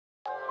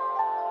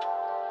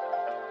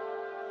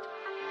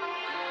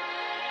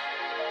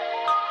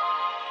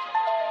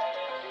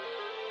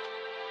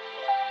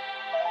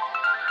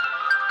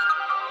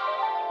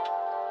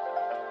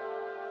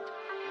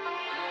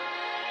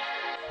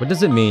What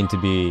does it mean to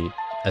be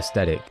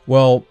aesthetic?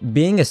 Well,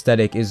 being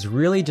aesthetic is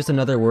really just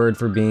another word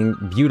for being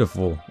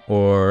beautiful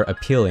or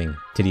appealing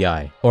to the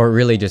eye, or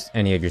really just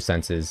any of your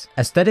senses.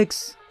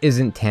 Aesthetics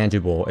isn't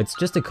tangible, it's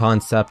just a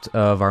concept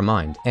of our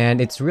mind,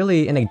 and it's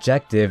really an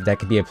adjective that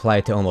can be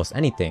applied to almost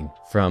anything,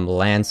 from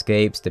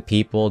landscapes to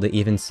people to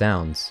even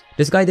sounds.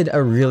 This guy did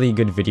a really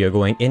good video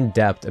going in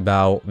depth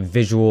about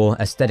visual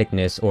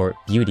aestheticness or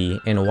beauty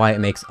and why it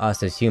makes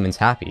us as humans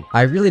happy.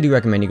 I really do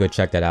recommend you go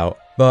check that out.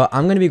 But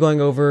I'm going to be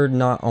going over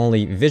not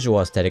only visual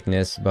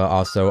aestheticness, but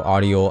also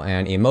audio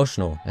and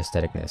emotional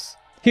aestheticness,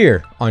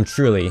 here on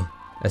Truly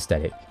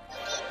Aesthetic.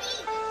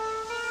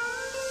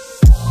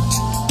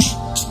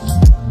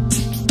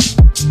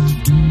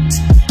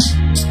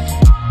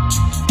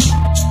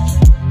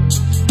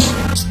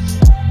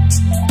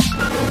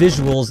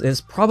 Visuals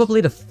is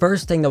probably the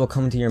first thing that will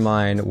come to your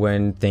mind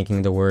when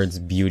thinking the words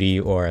beauty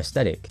or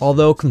aesthetic.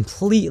 Although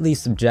completely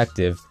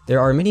subjective, there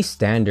are many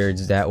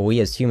standards that we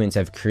as humans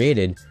have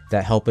created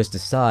that help us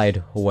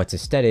decide what's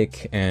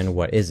aesthetic and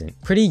what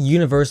isn't. Pretty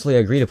universally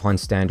agreed upon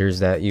standards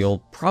that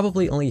you'll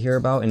probably only hear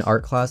about in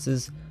art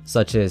classes,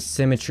 such as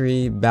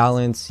symmetry,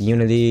 balance,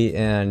 unity,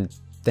 and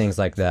things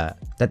like that.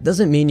 That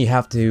doesn't mean you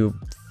have to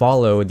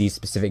follow these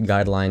specific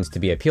guidelines to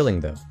be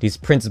appealing though. These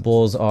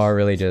principles are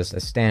really just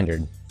a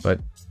standard, but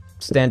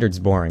standard's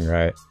boring,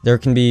 right? There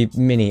can be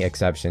many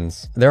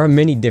exceptions. There are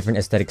many different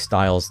aesthetic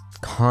styles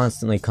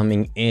constantly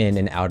coming in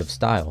and out of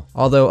style.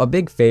 Although a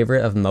big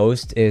favorite of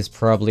most is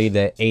probably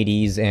the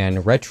 80s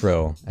and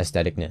retro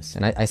aestheticness.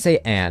 And I say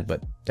and,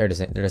 but they're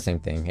the same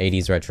thing,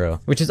 80s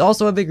retro. Which is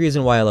also a big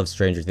reason why I love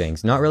Stranger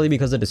Things. Not really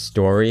because of the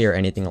story or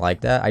anything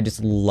like that. I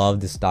just love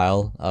the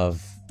style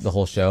of the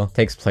whole show. It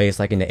takes place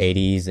like in the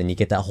 80s and you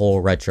get that whole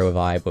retro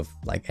vibe with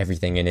like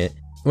everything in it.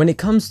 When it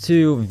comes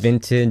to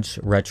vintage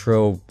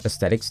retro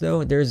aesthetics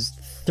though, there's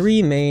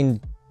three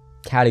main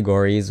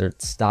categories or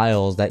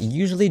styles that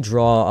usually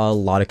draw a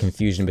lot of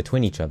confusion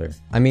between each other.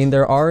 I mean,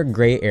 there are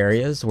gray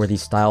areas where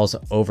these styles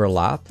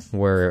overlap,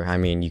 where, I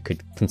mean, you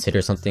could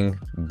consider something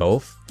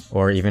both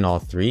or even all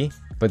three,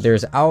 but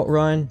there's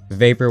outrun,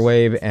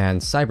 vaporwave, and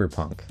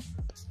cyberpunk.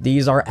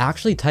 These are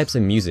actually types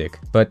of music,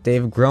 but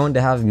they've grown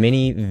to have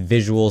many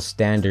visual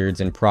standards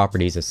and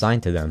properties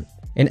assigned to them.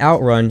 In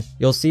Outrun,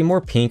 you'll see more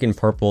pink and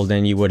purple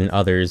than you would in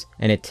others,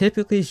 and it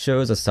typically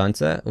shows a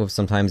sunset with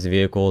sometimes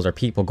vehicles or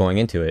people going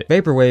into it.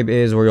 Vaporwave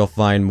is where you'll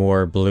find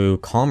more blue,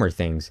 calmer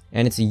things,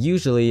 and it's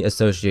usually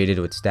associated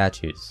with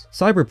statues.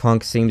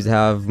 Cyberpunk seems to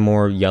have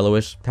more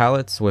yellowish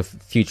palettes,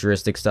 with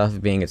futuristic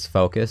stuff being its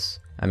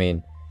focus. I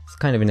mean, it's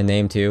kind of in the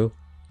name too,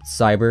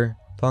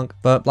 cyberpunk.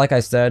 But like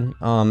I said,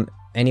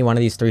 any one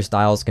of these three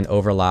styles can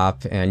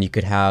overlap, and you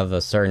could have a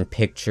certain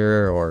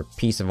picture or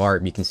piece of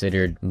art be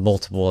considered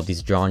multiple of these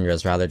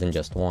genres rather than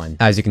just one,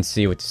 as you can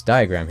see with this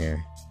diagram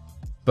here.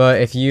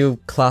 But if you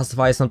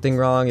classify something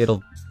wrong,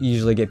 it'll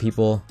usually get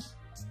people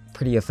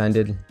pretty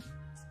offended.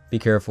 Be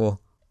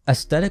careful.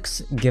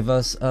 Aesthetics give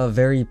us a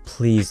very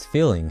pleased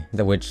feeling,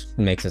 which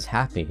makes us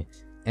happy.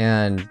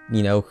 And,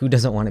 you know, who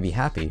doesn't want to be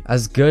happy?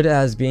 As good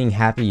as being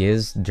happy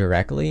is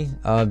directly,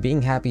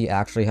 being happy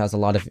actually has a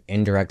lot of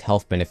indirect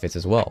health benefits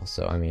as well.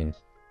 So, I mean,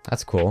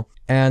 that's cool.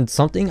 And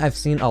something I've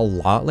seen a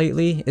lot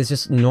lately is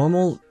just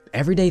normal,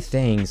 everyday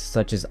things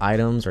such as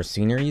items or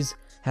sceneries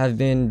have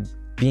been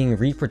being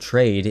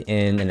reportrayed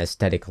in an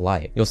aesthetic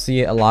light. You'll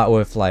see it a lot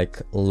with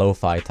like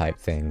lo-fi type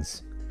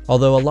things.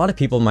 Although a lot of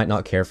people might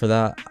not care for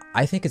that,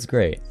 I think it's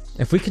great.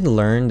 If we can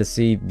learn to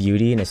see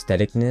beauty and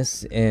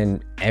aestheticness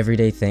in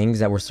everyday things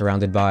that we're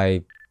surrounded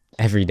by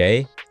every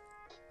day,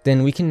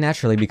 then we can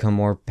naturally become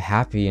more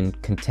happy and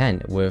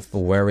content with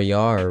where we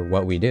are or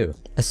what we do.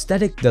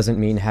 Aesthetic doesn't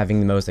mean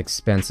having the most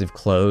expensive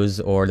clothes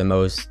or the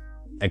most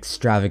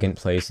extravagant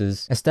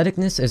places.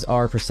 Aestheticness is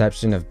our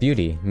perception of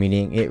beauty,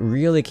 meaning it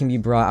really can be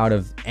brought out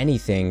of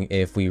anything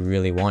if we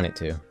really want it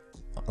to.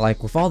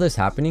 Like with all this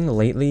happening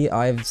lately,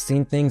 I've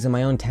seen things in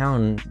my own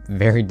town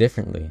very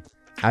differently.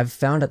 I've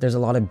found that there's a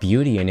lot of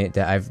beauty in it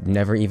that I've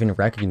never even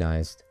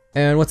recognized.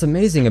 And what's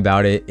amazing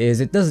about it is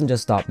it doesn't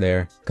just stop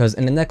there, because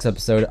in the next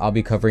episode I'll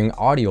be covering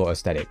audio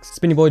aesthetics. It's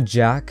been your boy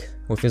Jack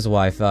with his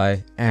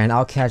Wi-Fi, and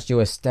I'll catch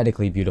you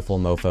aesthetically beautiful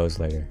mofos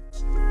later.